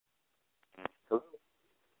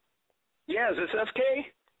Yeah, is this FK?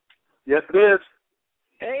 Yes, it is.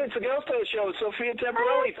 Hey, it's the Ghost Host Show with Sophia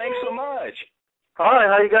Temperilli. Thanks so much. Hi,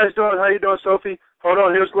 how you guys doing? How you doing, Sophie? Hold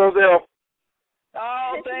on, here's GLOZELL.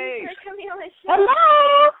 Oh, thanks.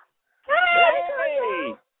 Hello. Hey.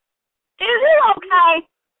 Is he okay?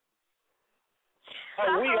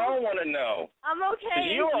 Oh, we all want to know. I'm okay.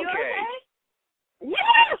 Is you okay?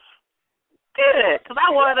 Yes. Good, because I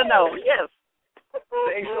wanted to know. Yes.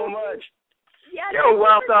 Thanks so much. Yeah, You're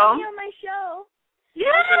welcome. For on my show. Yeah,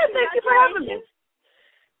 thank you for having me.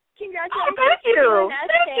 Congratulations. Oh, thank you.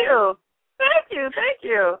 Thank you. Thank you. Thank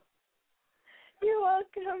you. You're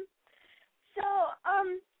welcome. So,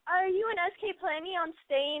 are you and SK planning on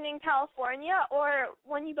staying in California, or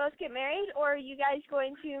when you both get married, or are you guys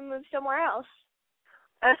going to move somewhere else?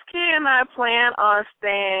 SK and I plan on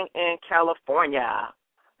staying in California.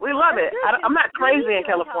 We love it. I'm not crazy in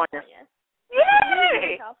California.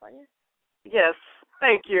 Yay! California. Yes,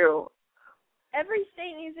 thank you. Every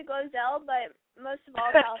state needs a GLOZELL, but most of all,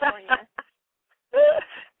 California.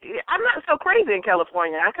 I'm not so crazy in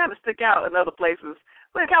California. I kind of stick out in other places.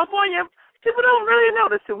 But in California, people don't really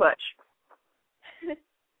notice too much.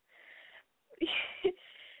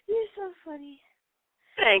 You're so funny.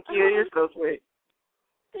 Thank you. You're so sweet.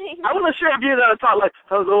 Thanks. I wasn't sure if you were going to talk like,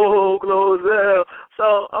 hello, GLOZELL.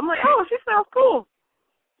 So I'm like, oh, she sounds cool.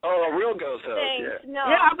 Oh, a real Ghost Host, Thanks. yeah. No.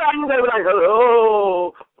 Yeah, I thought you were going to be like, hello,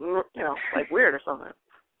 like weird or something.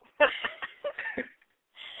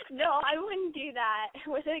 No, I wouldn't do that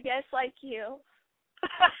with a guest like you.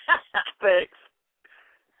 Thanks.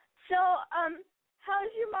 So, how's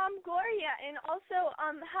your mom, Gloria? And also,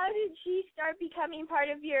 how did she start becoming part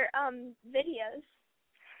of your videos?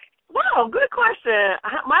 Wow, good question.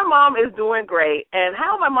 My mom is doing great, and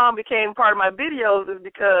how my mom became part of my videos is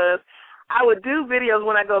because I would do videos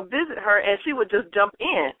when I go visit her, and she would just jump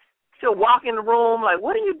in. She'll walk in the room like,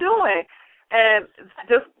 what are you doing? And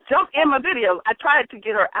just jump in my videos. I tried to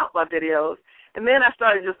get her out my videos, and then I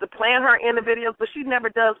started just to plan her in the videos, but she never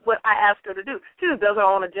does what I ask her to do. She just does her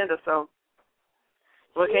own agenda, so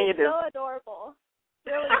what can you do? She's so adorable.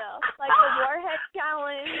 Really, though. Like the Warhead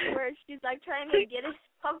challenge where she's, like, trying to get it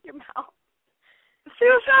out your mouth. She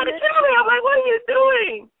was trying to kill me. I'm like, what are you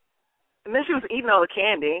doing? And then she was eating all the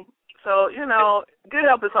candy. So, good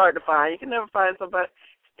help is hard to find. You can never find somebody.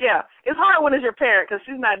 Yeah, it's hard when it's your parent because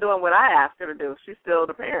she's not doing what I asked her to do. She's still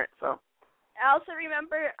the parent, so. I also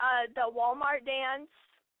remember the Walmart dance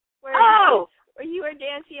where you were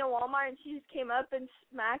dancing in Walmart and she just came up and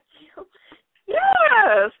smacked you.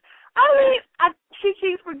 Yes. I mean, she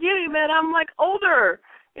keeps forgetting that I'm, like, older,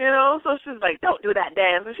 so she's like, don't do that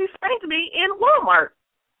dance. And she spanked me in Walmart.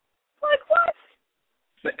 Like, what?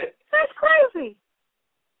 That's crazy.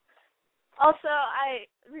 Also, I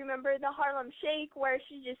remember the Harlem Shake where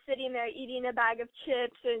she's just sitting there eating a bag of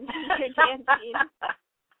chips and you're dancing.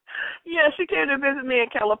 Yeah, she came to visit me in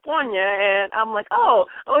California, and I'm like, oh,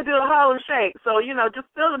 I'm going to do a Harlem Shake. So, just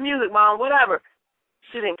feel the music, Mom, whatever.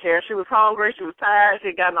 She didn't care. She was hungry. She was tired. She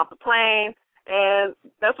had gotten off the plane, and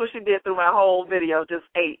that's what she did through my whole video, just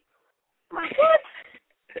ate. I'm like, what?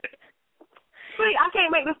 See, I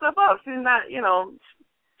can't make this stuff up. She's not,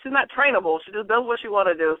 she's not trainable. She just does what she want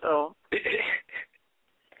to do, so.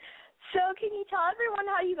 So can you tell everyone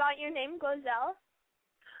how you got your name, GLOZELL?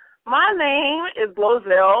 My name is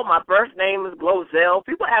GLOZELL. My birth name is GLOZELL.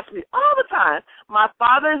 People ask me all the time. My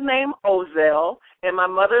father's name, Ozell, and my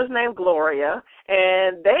mother's name, Gloria,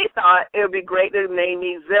 and they thought it would be great to name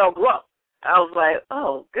me Zell Glow. I was like,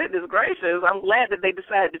 oh, goodness gracious. I'm glad that they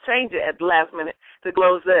decided to change it at the last minute to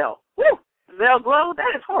GLOZELL. Woo! Zell Glow?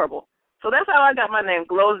 That is horrible. So that's how I got my name,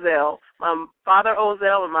 GLOZELL. My father,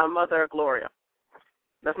 Ozell, and my mother, Gloria.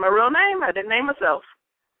 That's my real name. I didn't name myself.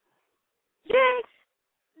 Yay!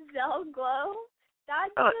 Zell Glow? That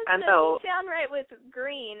I know. doesn't sound right with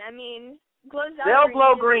green. I mean, GLOZELL Zell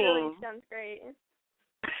Glow Green Green. really sounds great.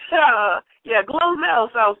 Yeah, GLOZELL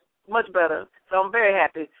sounds much better. So I'm very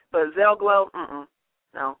happy. But Zell Glow,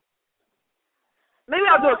 no. Maybe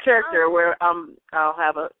I'll do a character where I'll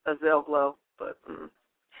have a Zell Glow, but.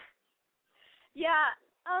 Yeah.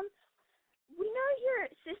 We know your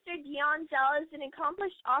sister Dion Zell is an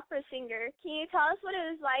accomplished opera singer. Can you tell us what it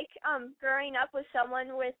was like growing up with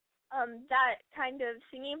someone with that kind of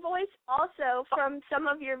singing voice? Also, from some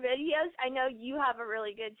of your videos, I know you have a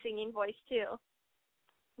really good singing voice, too.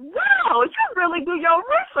 Wow, you really do your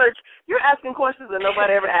research. You're asking questions that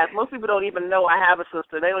nobody ever asked. Most people don't even know I have a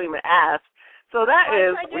sister. They don't even ask. So that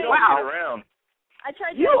is, wow. I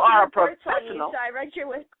tried to you are a reports professional. on you, so I read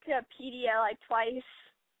your Wikipedia like twice.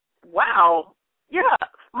 Wow. Yeah.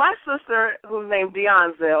 My sister, who's named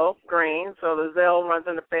Dion Zell Green, so the Zell runs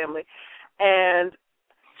in the family, and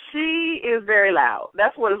She is very loud.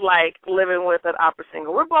 That's what it's like living with an opera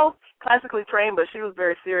singer. We're both classically trained, but she was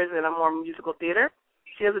very serious in a more musical theater.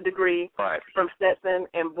 She has a degree from Stetson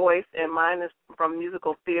in voice, and mine is from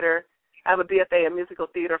musical theater. I have a BFA in musical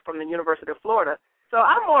theater from the University of Florida. So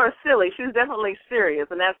I'm more silly. She's definitely serious,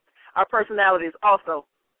 and that's our personalities also.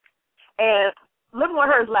 And living with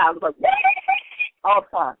her is loud. It's like, all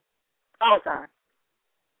the time. All the time.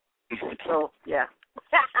 So, yeah.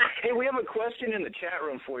 Hey, we have a question in the chat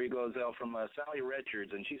room for you, Glozell, from Sally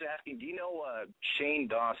Richards, and she's asking, do you know Shane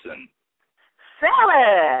Dawson?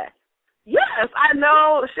 Sally! Yes, I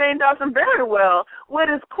know Shane Dawson very well. What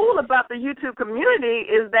is cool about the YouTube community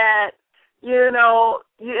is that, you know,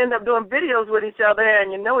 you end up doing videos with each other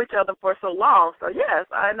and you know each other for so long. So, yes,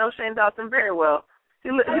 I know Shane Dawson very well. He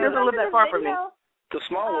doesn't live that far from me. The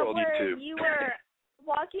Small World YouTube. You were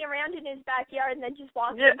walking around in his backyard and then just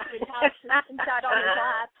walked into his house and sat on his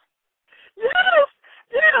lap.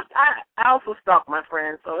 Yes. I also stalk my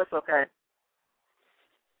friends, so it's okay.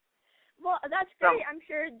 Well, that's great. I'm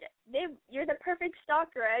sure you're the perfect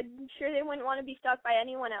stalker. I'm sure they wouldn't want to be stalked by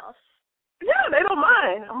anyone else. Yeah, they don't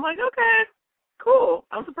mind. I'm like, okay, cool.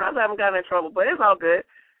 I'm surprised I haven't gotten in trouble, but it's all good.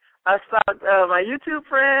 I stalked my YouTube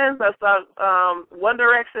friends. I stalked One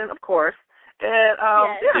Direction, of course. And,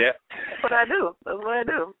 that's what I do. That's what I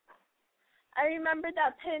do. I remember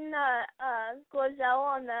that pin GLOZELL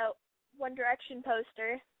on the One Direction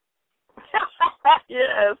poster.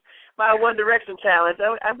 Yes, my One Direction challenge.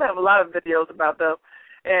 I have a lot of videos about them.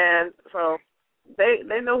 And so they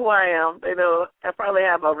know who I am. They know I probably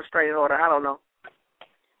have a restraining order. I don't know.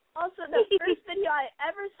 Also, the first video I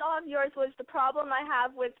ever saw of yours was the problem I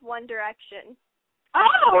have with One Direction.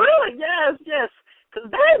 Oh, really? Yes. Because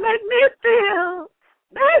they make me feel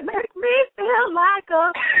like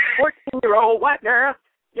a 14-year-old white girl.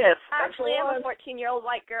 Yes. Actually, I'm a 14-year-old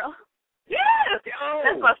white girl. Yes.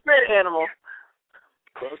 That's my spirit animal.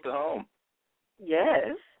 Close to home.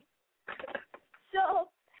 Yes. So,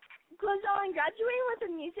 GLOZELL, in graduating with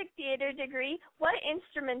a music theater degree, what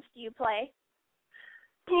instruments do you play?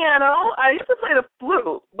 Piano. I used to play the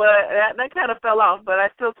flute, but that kind of fell off, but I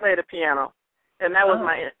still play the piano. And that was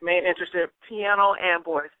my main interest in piano and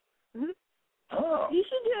voice. Mm-hmm. Oh. You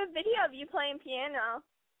should do a video of you playing piano.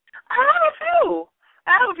 I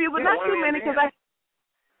have a few, but not too many because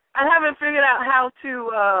I haven't figured out how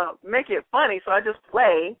to make it funny, so I just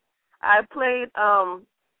play. I played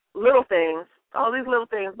Little Things, all these little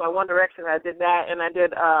things by One Direction. I did that, and I did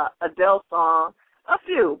Adele song, a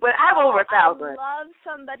few, but I have over 1,000. I love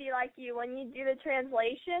Somebody Like You when you do the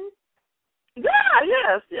translation. Yeah,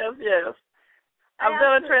 yes. I've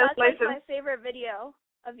done a translation. That's like my favorite video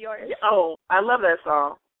of yours. Oh, I love that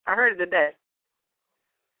song. I heard it today.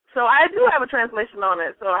 So I do have a translation on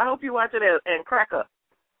it, so I hope you watch it and crack up.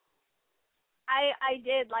 I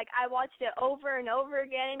did. Like, I watched it over and over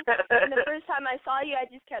again. And the first time I saw you, I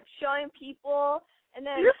just kept showing people. And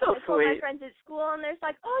then You're so I told my sweet. friends at school, and they're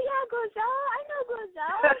like, oh, yeah, GLOZELL. I know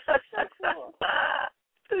GLOZELL. That's so cool.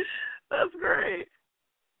 That's great.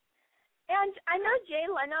 And I know Jay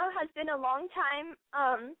Leno has been for a long time,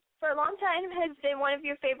 has been one of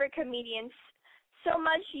your favorite comedians. So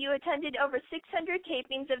much you attended over 600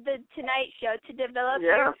 tapings of The Tonight Show to develop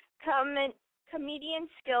your comedian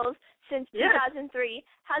skills since 2003.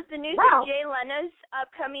 Has the news of Jay Leno's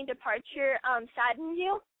upcoming departure saddened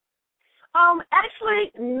you?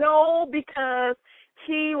 Actually, no, because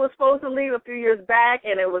he was supposed to leave a few years back,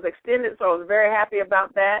 and it was extended, so I was very happy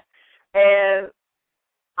about that. And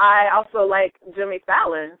I also like Jimmy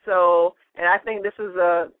Fallon, and I think this is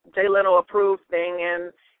a Jay Leno approved thing,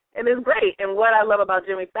 and it's great. And what I love about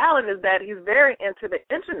Jimmy Fallon is that he's very into the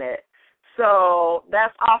internet, so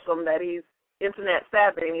that's awesome that he's internet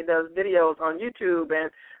savvy and he does videos on YouTube, and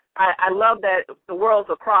I love that the worlds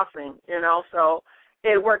are crossing, so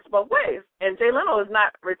it works both ways. And Jay Leno is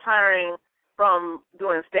not retiring from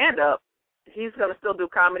doing stand-up. He's going to still do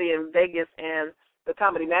comedy in Vegas and the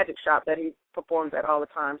Comedy Magic Shop that he performs at all the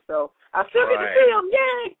time. So I still get to see him.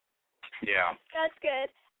 Yay! Yeah. That's good.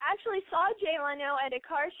 I actually saw Jay Leno at a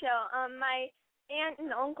car show. My aunt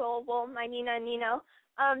and uncle, my Nina and Nino,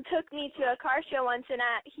 took me to a car show once, and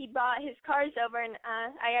he brought his cars over, and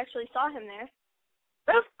I actually saw him there.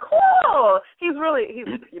 That's cool. He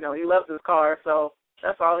loves his car, so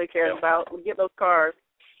that's all he cares about. We get those cars.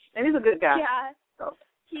 And he's a good guy. Yeah. So.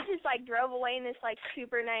 He just, drove away in this,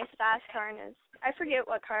 super nice fast car, and I forget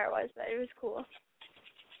what car it was, but it was cool.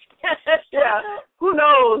 Yeah. Who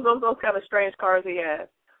knows? Those kind of strange cars he has.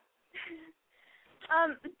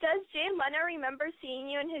 Does Jay Leno remember seeing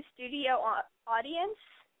you in his studio audience?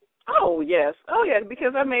 Oh, yes. Oh, yeah,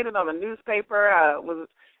 because I made it on a newspaper. I was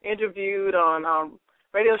interviewed on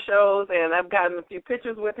radio shows, and I've gotten a few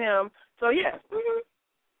pictures with him. So, yes.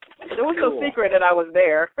 There was no secret that I was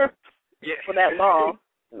there for that long.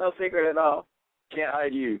 No secret at all. Can't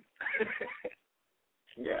hide you.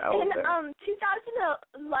 Yeah, I was there. In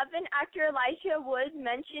 2011, actor Elijah Wood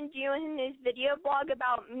mentioned you in his video blog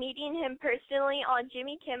about meeting him personally on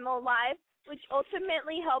Jimmy Kimmel Live, which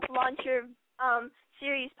ultimately helped launch your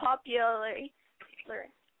series popularity.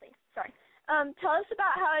 Sorry. Tell us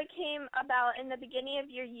about how it came about in the beginning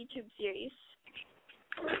of your YouTube series.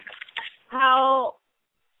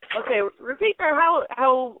 Okay, repeat that.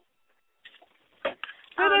 How? Say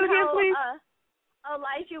that again, please.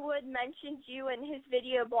 Elijah Wood mentioned you in his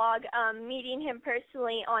video blog, meeting him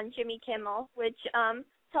personally on Jimmy Kimmel, which,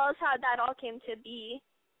 tell us how that all came to be.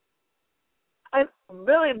 I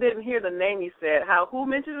really didn't hear the name you said. Who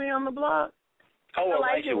mentioned me on the blog? Oh,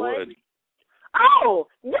 Elijah Wood. Oh,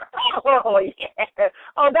 yeah.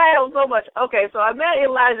 Oh, that helped so much. Okay, so I met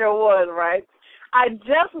Elijah Wood, right? I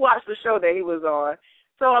just watched the show that he was on.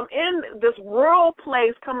 So I'm in this rural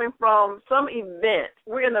place coming from some event.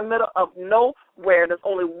 We're in the middle of nowhere. There's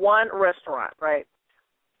only one restaurant, right?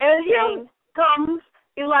 And here comes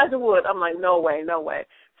Elijah Wood. I'm like, no way.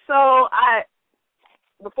 So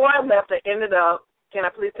before I left, I ended up, can I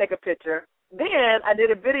please take a picture? Then I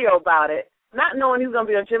did a video about it, not knowing he's going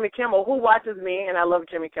to be on Jimmy Kimmel, who watches me, and I love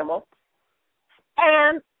Jimmy Kimmel.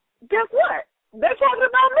 And guess what? They're talking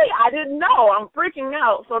about me. I didn't know. I'm freaking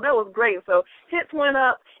out. So that was great. So hits went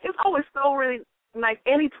up. It's always so really nice.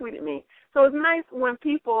 And he tweeted me. So it's nice when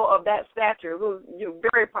people of that stature, who's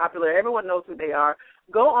very popular, everyone knows who they are,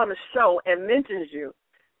 go on the show and mentions you.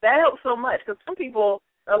 That helps so much because some people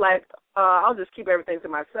are like, I'll just keep everything to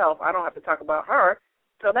myself. I don't have to talk about her.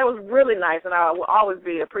 So that was really nice, and I will always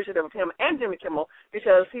be appreciative of him and Jimmy Kimmel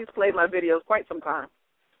because he's played my videos quite some time.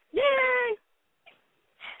 Yay!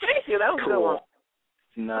 Thank you. That was a good one.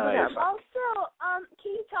 Nice. Also,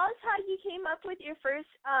 can you tell us how you came up with your first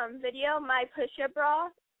video, My Push-Up Bra?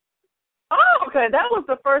 Oh, okay. That was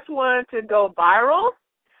the first one to go viral.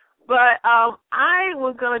 But I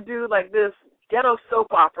was going to do like this ghetto soap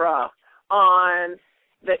opera on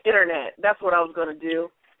the internet. That's what I was going to do.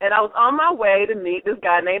 And I was on my way to meet this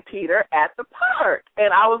guy named Peter at the park.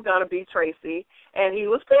 And I was going to be Tracy, and he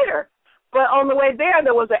was Peter. But on the way there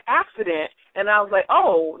was an accident, and I was like,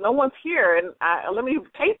 oh, no one's here, and let me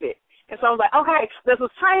tape it. And so I was like, okay, this is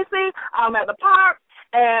Tracy. I'm at the park,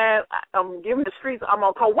 and I'm giving the streets. I'm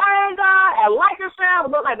on Cahuenga at Lancaster. It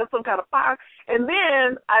looked like there's some kind of fire. And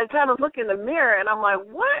then I kind of look in the mirror, and I'm like,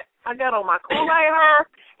 what? I got on my Kool-Aid hair,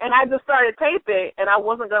 and I just started taping, and I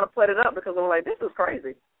wasn't going to put it up because I'm like, this is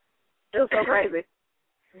crazy. It was so crazy.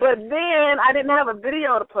 But then I didn't have a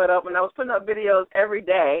video to put up, and I was putting up videos every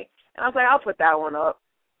day. And I was like, I'll put that one up.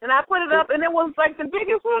 And I put it up, and it was like the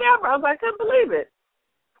biggest one ever. I was like, I couldn't believe it.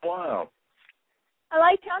 Wow. I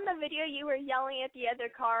liked on the video you were yelling at the other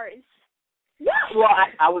cars. Yeah. Well,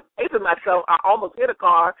 I was taping myself. I almost hit a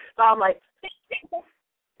car. So I'm like,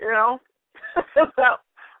 you know. So,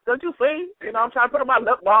 don't you see? You know, I'm trying to put on my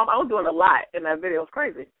lip balm. I was doing a lot in that video. It was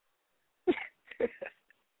crazy.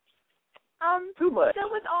 Too much. So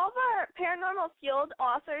with all of our paranormal field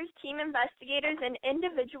authors, team investigators, and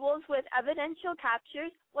individuals with evidential captures,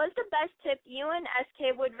 what's the best tip you and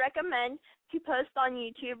SK would recommend to post on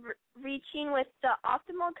YouTube, reaching with the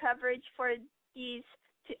optimal coverage for these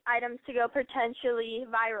items to go potentially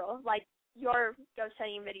viral, like your ghost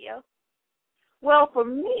hunting video? Well, for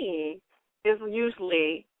me, it's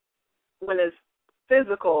usually when it's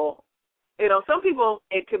physical. You know, some people,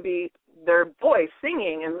 it could be their voice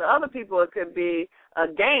singing, and the other people, it could be a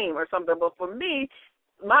game or something. But for me,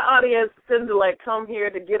 my audience tends to, like, come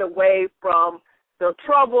here to get away from the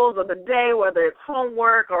troubles of the day, whether it's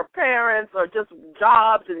homework or parents or just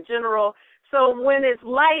jobs in general. So when it's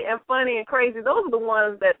light and funny and crazy, those are the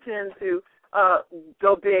ones that tend to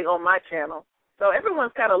go big on my channel. So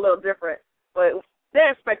everyone's kind of a little different, but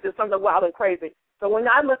they're expecting something wild and crazy. So when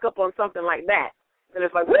I look up on something like that, and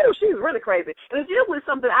it's like, woo, she's really crazy. And it's usually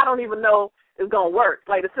something I don't even know is going to work,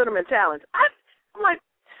 like the cinnamon challenge. I'm like,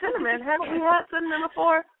 cinnamon? Haven't we had cinnamon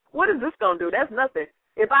before? What is this going to do? That's nothing.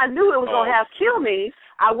 If I knew it was going to have kill me,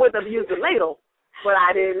 I wouldn't have used the ladle, but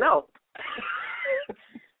I didn't know.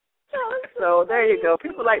 So there you go.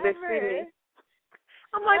 People like to see me.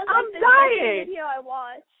 I'm like, I'm dying. Video I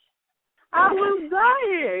watched. I was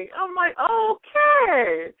dying. I'm like,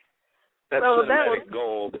 okay. That's so cinematic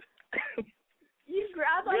gold. You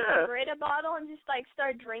grab like a Brita bottle and just like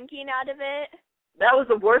start drinking out of it. That was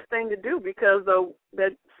the worst thing to do because the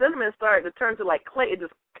cinnamon started to turn to like clay. It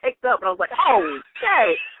just caked up, and I was like, oh,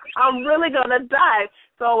 okay, I'm really gonna die.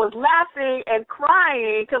 So I was laughing and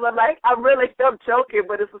crying because I'm like, I really am joking,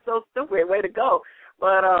 but it's so stupid. Way to go.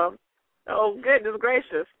 But, oh, goodness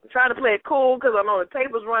gracious. I'm trying to play it cool because I know the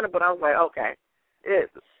tape was running, but I was like, okay.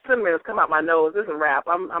 10 minutes come out my nose. This is a wrap.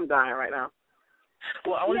 I'm dying right now.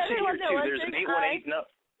 Well, I want to say here, too, there's an 818 number.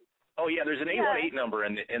 Oh, yeah, there's an 818 number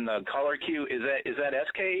in the caller queue. Is that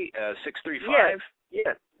SK 635?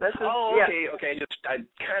 Yes. Okay.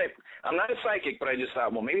 I'm not a psychic, but I just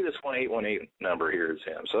thought, well, maybe this 1818 number here is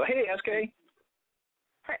him. So, hey, SK.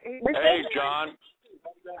 Hey, John.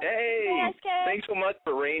 Hey, SK. Thanks so much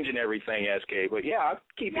for arranging everything, SK. But, yeah, I'll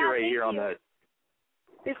keep you right here on the...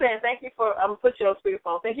 He's saying, thank you for, I'm going to put you on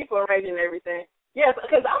speakerphone. Thank you for arranging everything. Yes,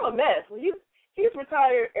 because I'm a mess. He's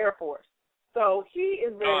retired Air Force. So he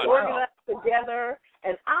is very organized together,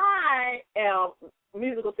 and I am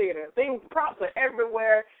musical theater. Props are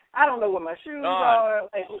everywhere. I don't know where my shoes are.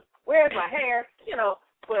 Like, where's my hair?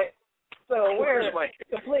 But so we're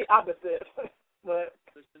complete opposites. But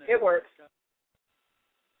it works.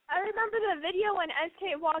 I remember the video when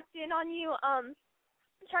SK walked in on you,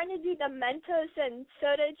 trying to do the Mentos and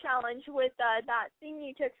soda challenge with that thing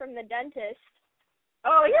you took from the dentist.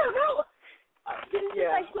 Oh yeah, no. He was just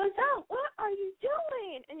like, GLOZELL, what are you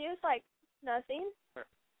doing? And he was like, nothing.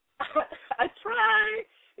 I try,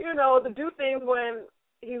 to do things when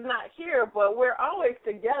he's not here, but we're always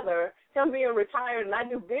together. Him being retired, and I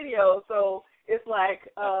do videos, so it's like,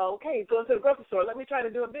 okay, go to the grocery store. Let me try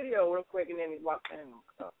to do a video real quick, and then he walks in.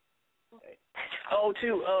 Okay. Oh,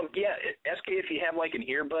 too, SK, if you have like an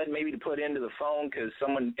earbud maybe to put into the phone, because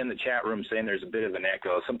someone in the chat room saying there's a bit of an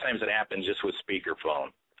echo. Sometimes it happens just with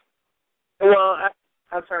speakerphone. Well,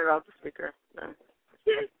 I'll turn it off the speaker.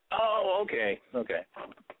 Oh, okay. I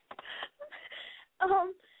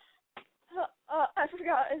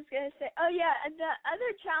forgot what I was going to say. Oh, yeah, the other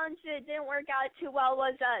challenge that didn't work out too well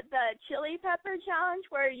was the chili pepper challenge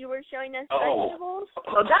where you were showing us vegetables.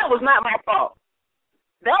 So that was not my fault.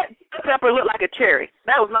 That pepper looked like a cherry.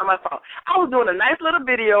 That was not my fault. I was doing a nice little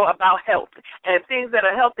video about health and things that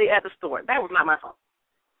are healthy at the store. That was not my fault.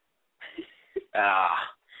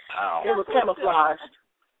 It was camouflaged.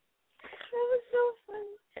 That was so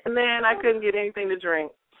funny. And then I couldn't get anything to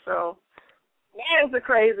drink. So that is the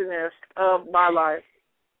craziness of my life.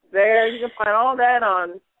 There, you can find all that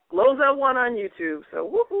on GLOZELL 1 on YouTube. So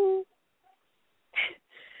woohoo!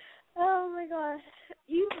 Oh my gosh,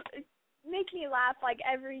 you make me laugh like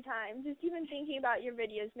every time. Just even thinking about your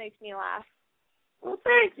videos makes me laugh. Well,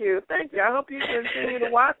 thank you. I hope you continue to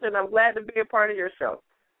watch, and I'm glad to be a part of your show.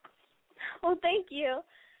 Well, thank you.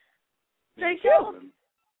 Thank you.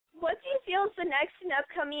 What do you feel is the next and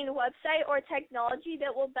upcoming website or technology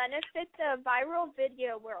that will benefit the viral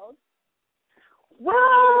video world?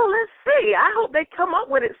 Well, let's see. I hope they come up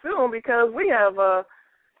with it soon because we have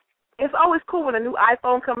it's always cool when a new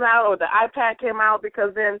iPhone comes out or the iPad came out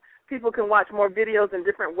because then people can watch more videos in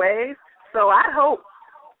different ways. So I hope,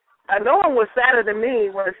 no one was sadder than me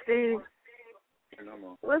when Steve,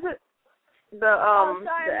 was it?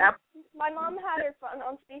 Sorry. The app. My mom had her phone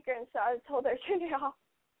on speaker, and so I told her to turn it off.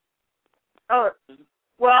 Oh,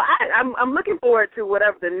 well, I'm looking forward to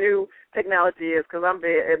whatever the new technology is because I'm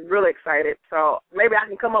really excited. So maybe I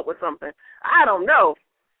can come up with something. I don't know.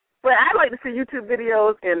 But I'd like to see YouTube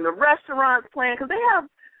videos in the restaurants playing because they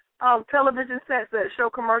have television sets that show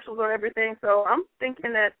commercials or everything. So I'm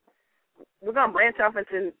thinking that we're going to branch off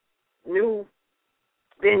into new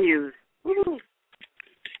venues. Woo-hoo.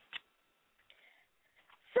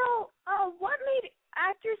 So, what made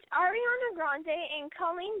actors Ariana Grande and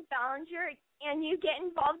Colleen Ballinger and you get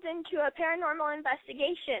involved into a paranormal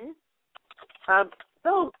investigation?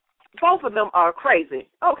 Both of them are crazy,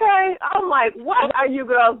 okay? I'm like, what are you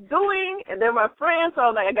girls doing? And they're my friends, so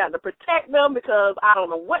I'm like, I got to protect them because I don't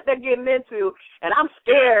know what they're getting into, and I'm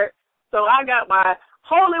scared. So I got my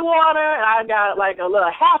holy water, and I got like a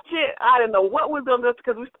little hatchet. I didn't know what we was going to go to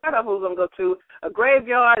because we started off we was going to go to a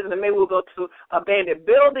graveyard, and then maybe we'll go to an abandoned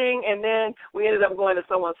building, and then we ended up going to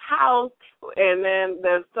someone's house, and then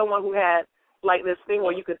there's someone who had like this thing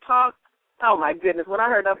where you could talk. Oh, my goodness. When I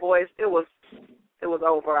heard that voice, it was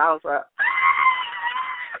over. I was like,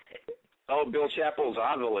 Oh, Bill Chappell's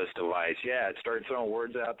Ovilus device. Yeah, it started throwing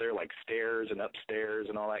words out there like stairs and upstairs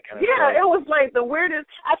and all that kind of stuff. Yeah, it was like the weirdest.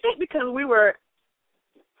 I think because we were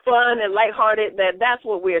fun and lighthearted that's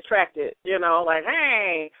what we attracted, like,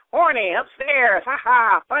 hey, horny, upstairs,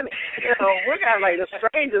 ha-ha, funny. We got like the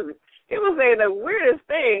strangest. It was saying the weirdest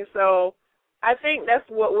thing, so I think that's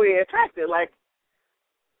what we attracted, like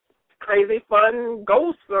crazy fun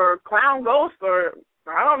ghosts or clown ghosts or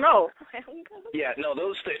I don't know. Yeah, no,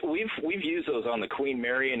 we've used those on the Queen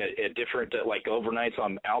Mary and at different like overnights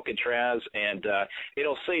on Alcatraz, and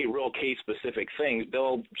it'll say real case specific things.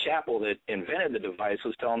 Bill Chappell, that invented the device,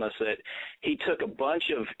 was telling us that he took a bunch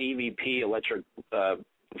of EVP, electric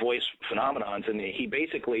voice phenomenons, and he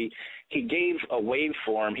gave a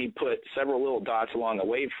waveform. He put several little dots along a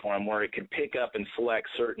waveform where it could pick up and select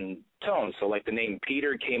certain tones. So like the name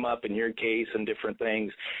Peter came up in your case and different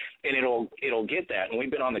things, and it'll get that. And we've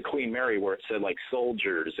been on the Queen Mary where it said like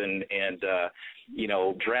soldiers and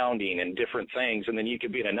drowning and different things, and then you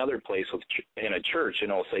could be in another place in a church and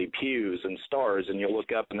it'll say pews and stars, and you'll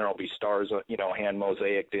look up and there'll be stars, hand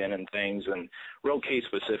mosaicked in and things, and real case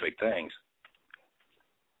specific things.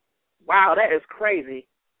 Wow, that is crazy.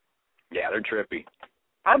 Yeah, they're trippy.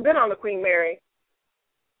 I've been on the Queen Mary.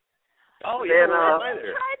 Oh, yeah. Have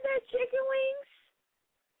you tried their chicken wings?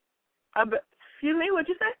 Excuse me, what'd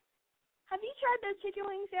you say? Have you tried their chicken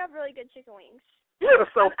wings? They have really good chicken wings. You're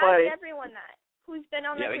so funny. I've asked everyone that who's been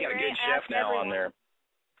on the Queen Mary. Yeah, they got a good chef now on there.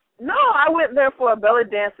 No, I went there for a belly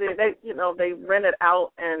dancing. They rented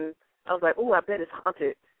out, and I was like, ooh, I bet it's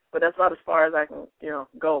haunted. But that's about as far as I can,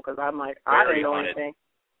 go, because I'm like, I don't know anything.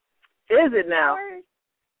 Is it now?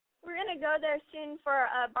 We're going to go there soon for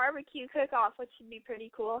a barbecue cook-off, which should be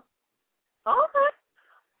pretty cool. Okay.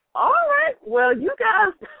 All right. Well, you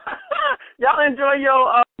guys, y'all enjoy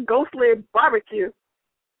your ghostly barbecue.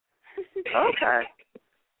 Okay.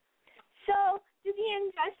 So, did the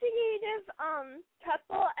investigative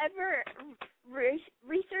couple ever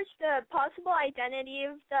research the possible identity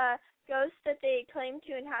of the ghosts that they claim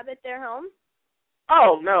to inhabit their home?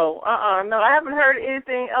 Oh, no. No, I haven't heard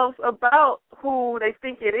anything else about who they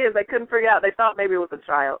think it is. They couldn't figure out. They thought maybe it was a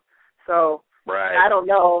child. So, right. I don't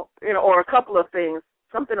know, or a couple of things.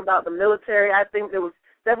 Something about the military. I think there was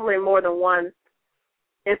definitely more than one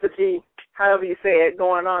entity, however you say it,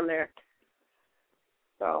 going on there.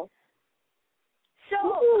 So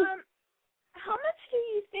how much do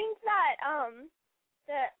you think that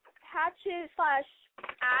the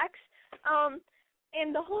hatchet/axe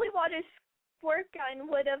and the holy water squirt gun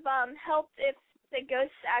would have helped if the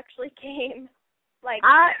ghosts actually came?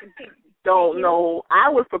 I don't know. I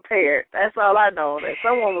was prepared. That's all I know. That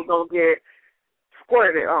someone was gonna get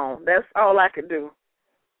squirted on. That's all I could do.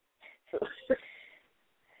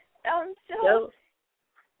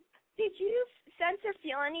 Did you sense or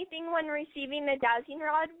feel anything when receiving the dowsing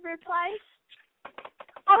rod replies?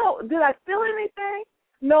 Oh, did I feel anything?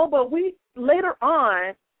 No, but later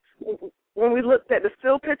on, when we looked at the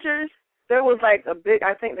still pictures, there was like a big,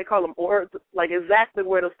 I think they call them orbs, like exactly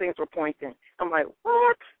where those things were pointing. I'm like,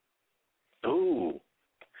 what? Ooh.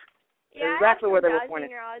 Yeah, exactly where they were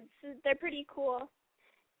pointing. Rods. They're pretty cool.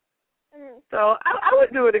 So I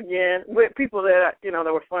would do it again with people that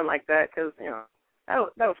that were fun like that, because that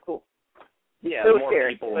was cool. Yeah, the more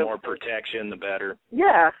people, the more protection, the better.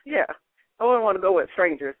 Yeah. I wouldn't want to go with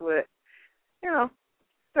strangers, but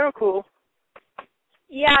they're cool.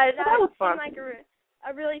 Yeah, that was fun. Like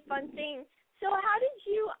a really fun thing. So how did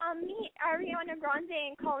you meet Ariana Grande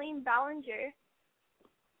and Colleen Ballinger?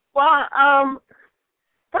 Well,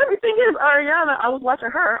 funny thing is, Ariana, I was watching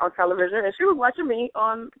her on television, and she was watching me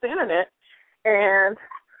on the internet, and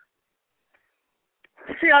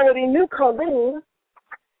she already knew Colleen,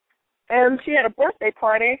 and she had a birthday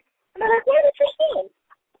party, and I'm like, where did you see?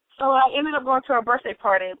 So I ended up going to her birthday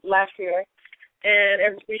party last year,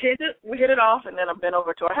 and we hit it off, and then I've been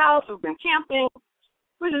over to her house. We've been camping.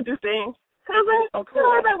 We just do things.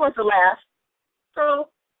 Cool. That was the last. So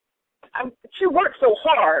she worked so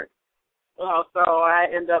hard. So I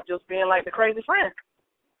end up just being like the crazy friend.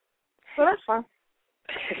 So that's fun.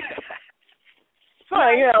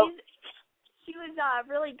 She was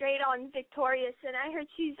really great on Victorious, and I heard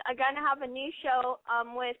she's going to have a new show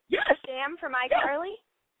with Sam from iCarly.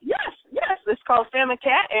 Yes. It's called Sam and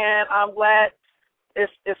Cat, and I'm glad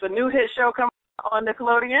it's a new hit show coming on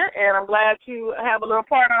Nickelodeon, and I'm glad to have a little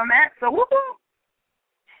part on that. So woohoo!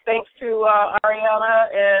 Thanks to Ariana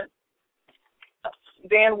and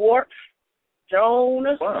Dan Ward,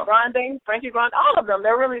 Joan, Grande, Frankie Grande, all of them.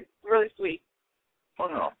 They're really, really sweet.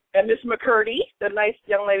 Wow. And Miss McCurdy, the nice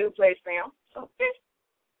young lady who plays Sam. So,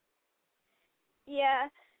 yeah,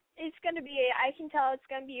 it's going to be, I can tell it's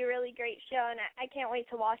going to be a really great show, and I can't wait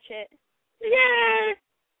to watch it. Yay!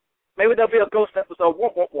 Maybe there'll be a ghost episode.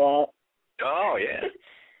 Womp, womp, womp. Oh, yeah.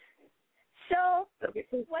 So,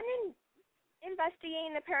 when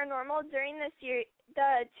investigating the paranormal during the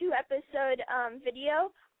 2-episode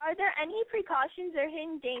video, are there any precautions or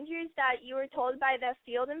hidden dangers that you were told by the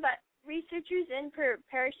field researchers in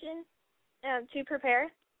preparation to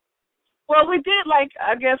prepare? Well, we did,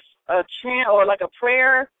 a chant or like a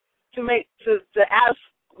prayer to ask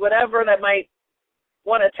whatever that might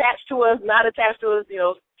want to attach to us, not attach to us,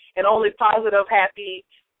 and only positive, happy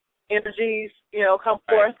energies, come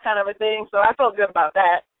forth, kind of a thing. So I felt good about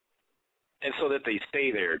that. And so that they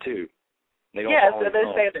stay there too. They don't so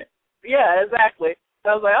they stay there. Yeah, exactly. So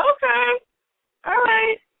I was like, okay, all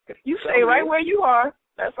right, you stay right where you are.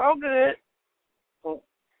 That's all good.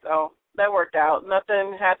 So that worked out.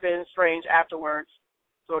 Nothing happened strange afterwards,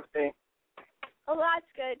 sort of thing. Oh, that's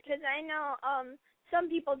good, because I know some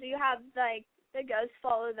people do have, like, the ghosts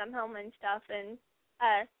follow them home and stuff, and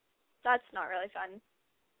that's not really fun.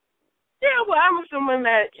 Yeah, well, I'm assuming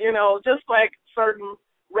that, just like certain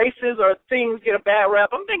races or things get a bad rep,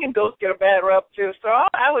 I'm thinking ghosts get a bad rep, too. So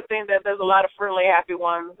I would think that there's a lot of friendly, happy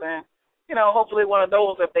ones, and, hopefully one of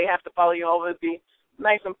those, if they have to follow you home, would be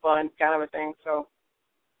nice and fun kind of a thing. So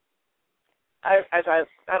I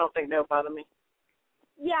don't think they'll bother me.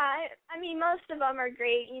 Yeah, I mean, most of them are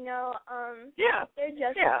great, Yeah. They're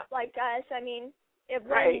just like us. I mean,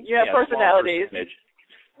 right. You have personalities.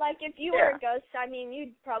 Like, if you were a ghost, I mean,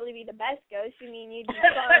 you'd probably be the best ghost. I mean, you'd be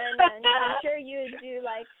fun, and I'm sure you'd do,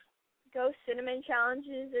 like, ghost cinnamon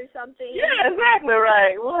challenges or something. Yeah, exactly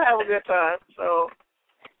right. We'll have a good time. So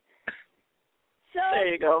there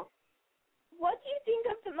you go. What do you think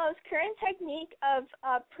of the most current technique of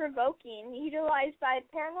provoking utilized by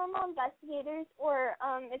paranormal investigators, or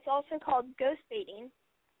it's also called ghost baiting?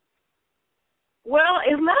 Well,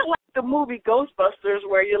 it's not like the movie Ghostbusters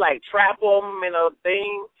where you, like, trap them in a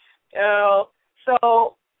thing.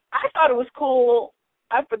 So I thought it was cool.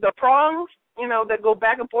 I put the prongs, that go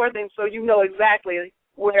back and forth, and so you know exactly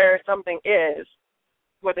where something is,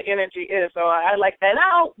 where the energy is. So I like that. And I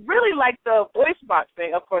don't really like the voice box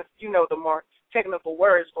thing. Of course, the more technical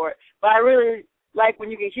words for it. But I really like when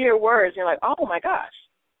you can hear words, you're like, oh, my gosh.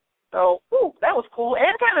 So, that was cool.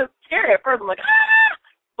 And kind of scary at first. I'm like, ah!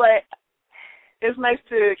 But it's nice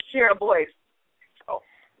to hear a voice. So,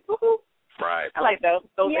 right. I like those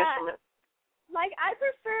instruments. Like, I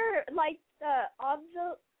prefer, like, the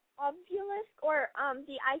Obelisk or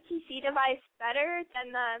the ITC device better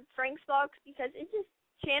than the Frank's box because it just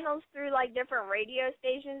channels through, like, different radio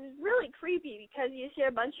stations. It's really creepy because you hear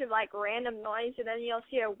a bunch of, like, random noise and then you'll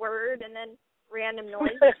see a word and then random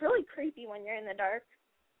noise. It's really creepy when you're in the dark.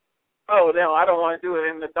 Oh, no, I don't want to do it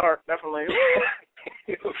in the dark, definitely.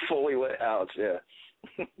 Fully lit house, yeah.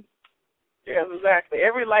 Yes, exactly.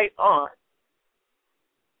 Every light on.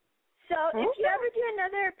 So if you ever do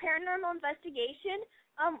another paranormal investigation,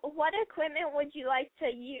 what equipment would you like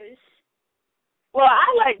to use? Well, I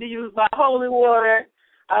like to use my holy water.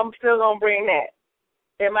 I'm still going to bring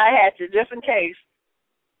that in my hatchet just in case.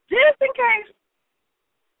 Just in case.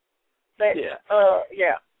 But,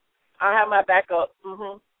 yeah. I have my backup.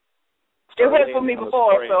 Mm-hmm. It worked for me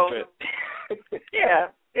before, so.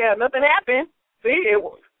 Yeah, nothing happened. See,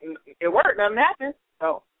 it worked, nothing happened.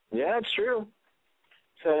 So. Yeah, it's true.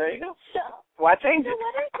 So there you go. Why change it? So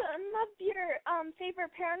what are some of your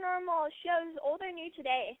favorite paranormal shows, old or new,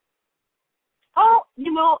 today? Oh,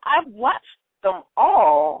 I've watched them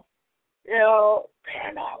all.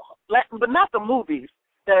 Paranormal. But not the movies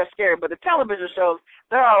that are scary, but the television shows,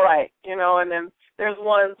 they're all right, and then there's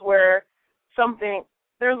ones where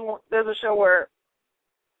there's a show where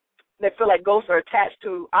they feel like ghosts are attached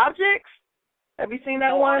to objects. Have you seen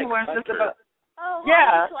that one? Where it's just about... Oh,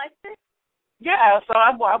 yeah. Collector? Yeah, so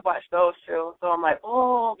I've watched those too. So I'm like,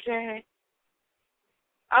 oh, okay.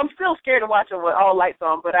 I'm still scared to watch them with all lights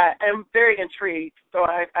on, but I am very intrigued. So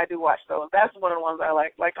I do watch those. That's one of the ones I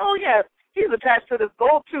like. Like, oh, yeah, he's attached to this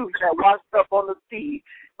gold tooth that washed up on the sea.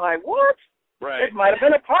 Like, what? Right. It might have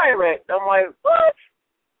been a pirate. I'm like, what?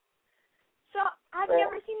 So have you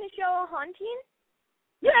ever seen the show Haunting?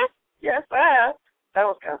 Yes, I have. That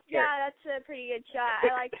was kind of scary. Yeah, that's a pretty good show.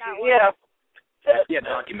 I like that one. Yeah,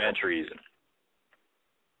 documentaries.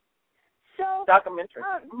 So, documentary.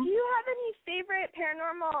 Do you have any favorite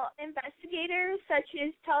paranormal investigators, such as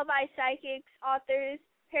televised psychics, authors,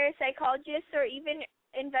 parapsychologists, or even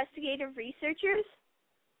investigative researchers?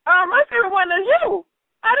 My favorite one is you.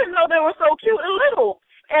 I didn't know they were so cute and little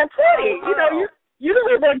and pretty.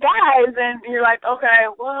 Usually they're guys, and you're like, okay.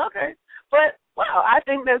 But, wow, I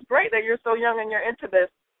think that's great that you're so young and you're into this.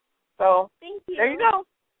 So, thank you. There you go.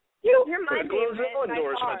 You're my favorite. GLOZELL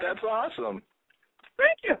endorsement. That's awesome.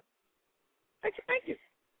 Thank you. Thank you.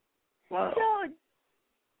 Wow. So,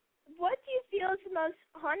 what do you feel is the most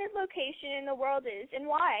haunted location in the world is, and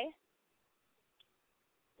why?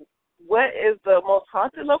 What is the most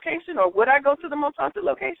haunted location, or would I go to the most haunted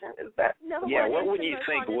location? Is that? No. Yeah. What would you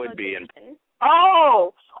think would be?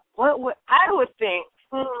 Oh, what would I would think?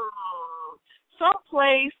 Some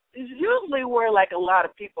place. is usually where, like, a lot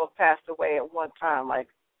of people have passed away at one time. Like,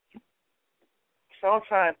 so I'm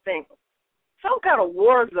trying to think. Some kind of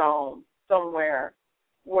war zone somewhere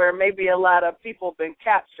where maybe a lot of people have been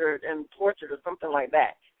captured and tortured or something like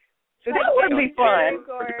that. So that wouldn't be fun. I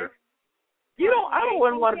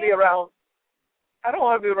wouldn't want to be around. I don't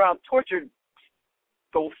want to be around tortured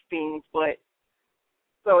ghost fiends, but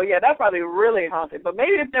so yeah, that's probably really haunted. But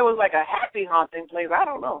maybe if there was like a happy haunting place, I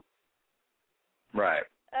don't know. Right.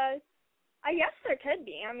 I guess there could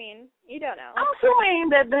be. I mean, you don't know. I'm assuming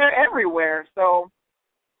that they're everywhere, so.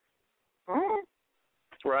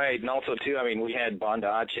 Right, and also too, I mean, we had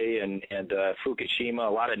Bondache and Fukushima,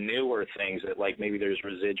 a lot of newer things that like maybe there's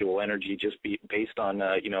residual energy just based on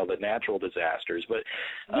the natural disasters. But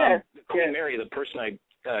Queen Mary, the person I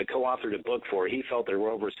co-authored a book for, he felt there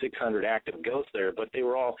were over 600 active ghosts there, but they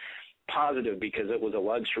were all positive because it was a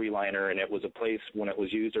luxury liner and it was a place when it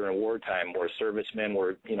was used during wartime where servicemen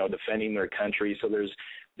were defending their country. So there's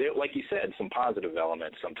like you said, some positive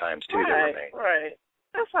elements sometimes too. Right.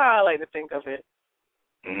 That's how I like to think of it.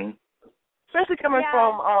 Mm-hmm. Especially coming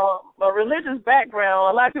from a religious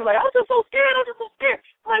background, a lot of people are like, I'm just so scared. I'm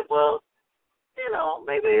like, well,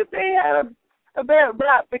 maybe if they had a bad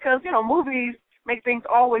block because, movies make things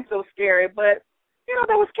always so scary. But,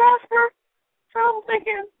 there was Casper. So I'm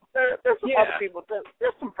thinking there's some other people.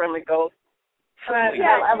 There's some friendly ghosts.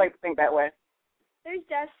 I like to think that way. There's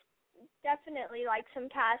definitely like some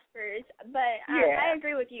Caspers, but I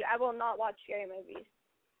agree with you. I will not watch scary movies.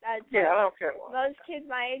 I don't care. Most kids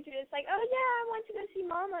my age are just like, oh yeah, I want to go see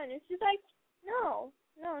Mama, and it's just like, no.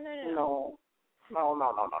 No.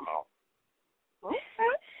 Okay.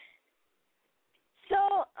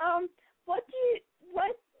 So, what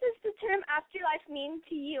does the term afterlife mean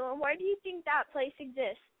to you, and where do you think that place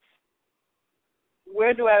exists?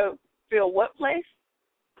 Where do I feel what place?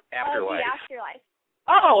 Afterlife. The afterlife.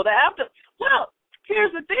 Oh, well,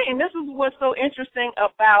 here's the thing. This is what's so interesting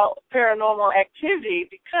about paranormal activity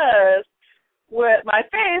because with my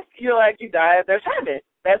faith, you're like, you die, there's heaven.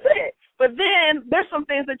 That's it. But then there's some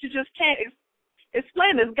things that you just can't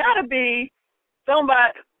explain. There's got to be some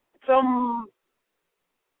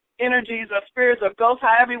energies or spirits or ghosts,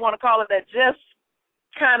 however you want to call it, that just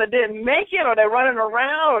kind of didn't make it, or they're running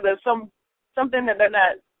around, or there's something that they're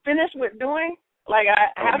not finished with doing. Like,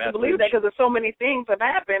 I have to believe that because there's so many things have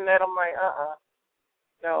happened that I'm like,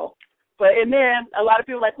 no. And then a lot of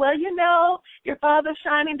people are like, well, your father's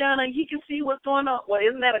shining down and he can see what's going on. Well,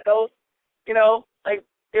 isn't that a ghost? Like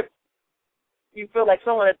if you feel like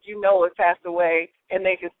someone that has passed away and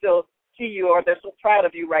they can still see you or they're so proud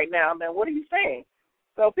of you right now, then what are you saying?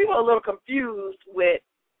 So people are a little confused with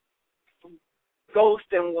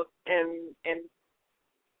ghosts and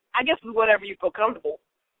I guess it's whatever you feel comfortable.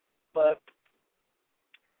 But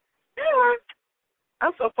anyway,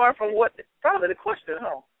 I'm so far from probably the question,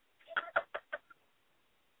 huh?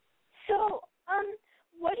 So,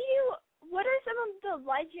 what are some of the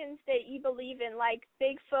legends that you believe in, like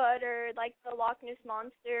Bigfoot or like the Loch Ness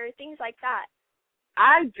Monster, things like that?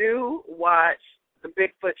 I do watch the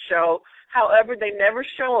Bigfoot show. However, they never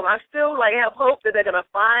show them. I still have hope that they're gonna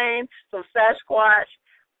find some Sasquatch,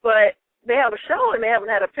 but they have a show and they haven't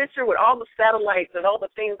had a picture with all the satellites and all the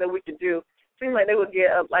things that we can do. Seems like they would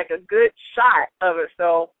get a good shot of it,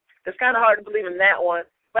 so it's kind of hard to believe in that one.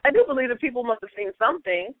 But I do believe that people must have seen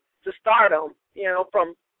something to start them,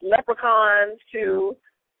 from leprechauns to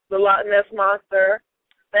the Loch Ness Monster,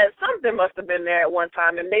 that something must have been there at one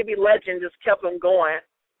time, and maybe legend just kept them going.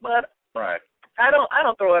 But right. I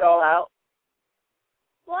don't throw it all out.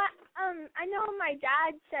 Well, I know my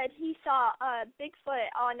dad said he saw Bigfoot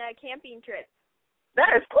on a camping trip.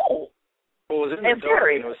 That is cool. Well, it was in the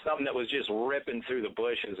dark, and it was something that was just ripping through the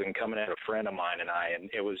bushes and coming at a friend of mine and I, and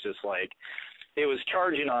it was just like, it was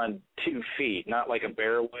charging on 2 feet, not like a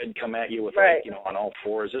bear would come at you with, on all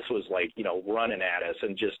fours. This was like, running at us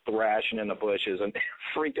and just thrashing in the bushes and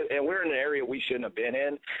freaked it. And we're in an area we shouldn't have been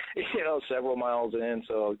in, several miles in.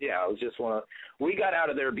 So, yeah, it was just we got out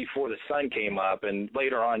of there before the sun came up, and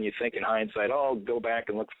later on you think in hindsight, go back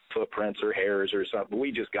and look for footprints or hairs or something.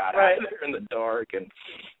 We just got out of there in the dark. And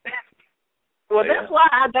well, that's why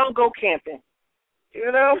I don't go camping, I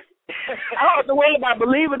don't have to worry about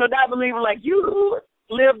believing or not believing. Like, you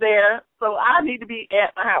live there, so I need to be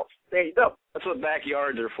at my house. There you go. That's what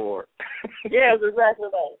backyards are for. Yes, exactly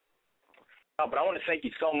right. But I want to thank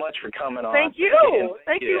you so much for coming on. Thank you.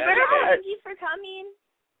 Thank you very much. Thank you for coming.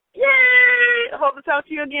 Yay! I hope to talk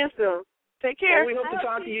to you again soon. Take care. Well, we hope to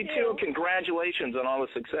talk to you too. Congratulations on all the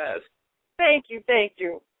success. Thank you.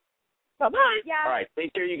 Bye-bye. Yeah. All right.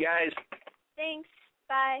 Take care, you guys. Thanks.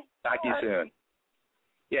 Bye. Talk to you soon.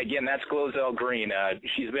 Yeah, again, that's GLOZELL Green.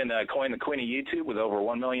 She's been coined the queen of YouTube with over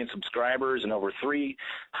 1 million subscribers and over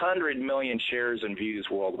 300 million shares and views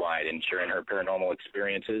worldwide, and sharing her paranormal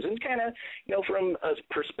experiences and kind of, from a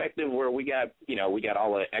perspective where we got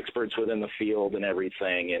all the experts within the field and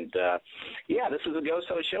everything. And, this is the Ghost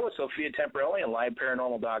Host Show with Sophia Temperilli on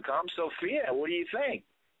liveparanormal.com. Sophia, what do you think?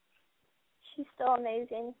 She's so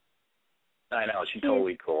amazing. I know, she's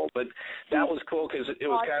totally cool. But that was cool because it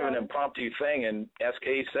was kind of an impromptu thing, and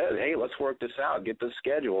SK said, hey, let's work this out, get this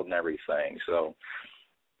scheduled and everything. So,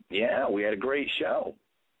 yeah, we had a great show.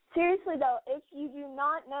 Seriously, though, if you do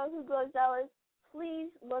not know who GLOZELL is, please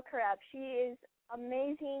look her up. She is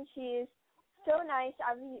amazing. She is so nice,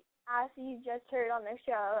 as you just heard on the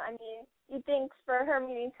show. I mean, you'd think for her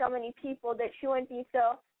meeting so many people that she wouldn't be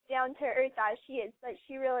so down-to-earth as she is, but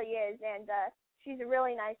she really is, and she's a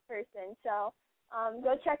really nice person. So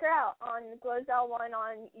go check her out on GLOZELL 1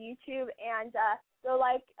 on YouTube, and go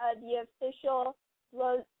like the official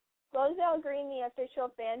GLOZELL Green, the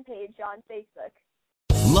official fan page on Facebook.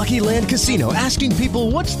 Lucky Land Casino, asking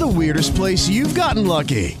people, what's the weirdest place you've gotten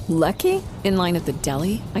lucky? Lucky? In line at the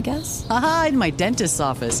deli, I guess? Aha, in my dentist's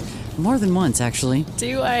office. More than once, actually.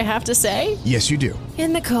 Do I have to say? Yes, you do.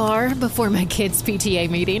 In the car before my kids' PTA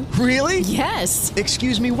meeting. Really? Yes.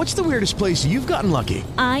 Excuse me, what's the weirdest place you've gotten lucky?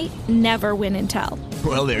 I never win and tell.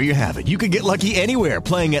 Well, there you have it. You can get lucky anywhere,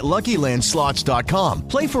 playing at LuckyLandSlots.com.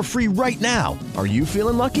 Play for free right now. Are you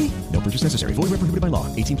feeling lucky? No purchase necessary. Void where prohibited by law.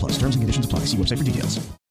 18+. Terms and conditions apply. See website for details.